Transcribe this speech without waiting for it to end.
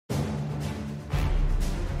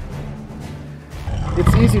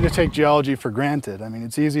It's easy to take geology for granted. I mean,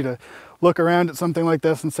 it's easy to look around at something like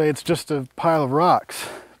this and say it's just a pile of rocks.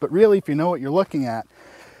 But really, if you know what you're looking at,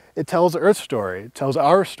 it tells Earth's story, it tells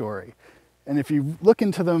our story. And if you look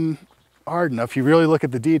into them hard enough, you really look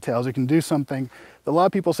at the details, you can do something that a lot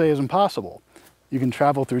of people say is impossible. You can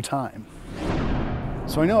travel through time.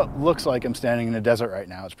 So I know it looks like I'm standing in a desert right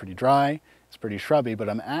now. It's pretty dry, it's pretty shrubby, but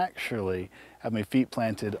I'm actually have my feet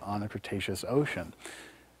planted on a Cretaceous ocean.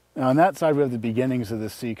 Now on that side we have the beginnings of the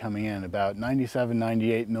sea coming in. About 97,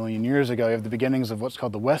 98 million years ago, you have the beginnings of what's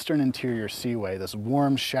called the Western Interior Seaway, this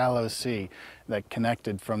warm, shallow sea that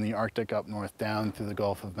connected from the Arctic up north down through the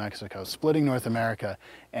Gulf of Mexico, splitting North America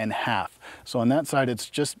in half. So on that side it's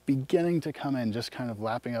just beginning to come in, just kind of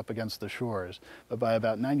lapping up against the shores. But by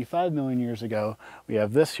about 95 million years ago, we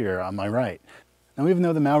have this here on my right. Now, even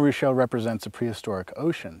though the Maori shell represents a prehistoric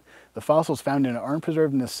ocean, the fossils found in it aren't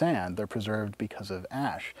preserved in the sand, they're preserved because of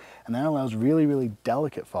ash. And that allows really, really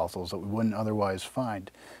delicate fossils that we wouldn't otherwise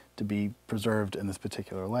find to be preserved in this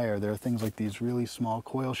particular layer. There are things like these really small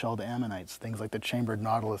coil-shelled ammonites, things like the chambered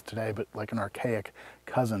nautilus today, but like an archaic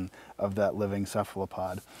cousin of that living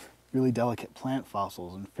cephalopod. Really delicate plant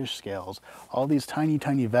fossils and fish scales, all these tiny,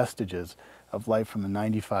 tiny vestiges of life from a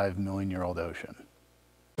 95 million year old ocean.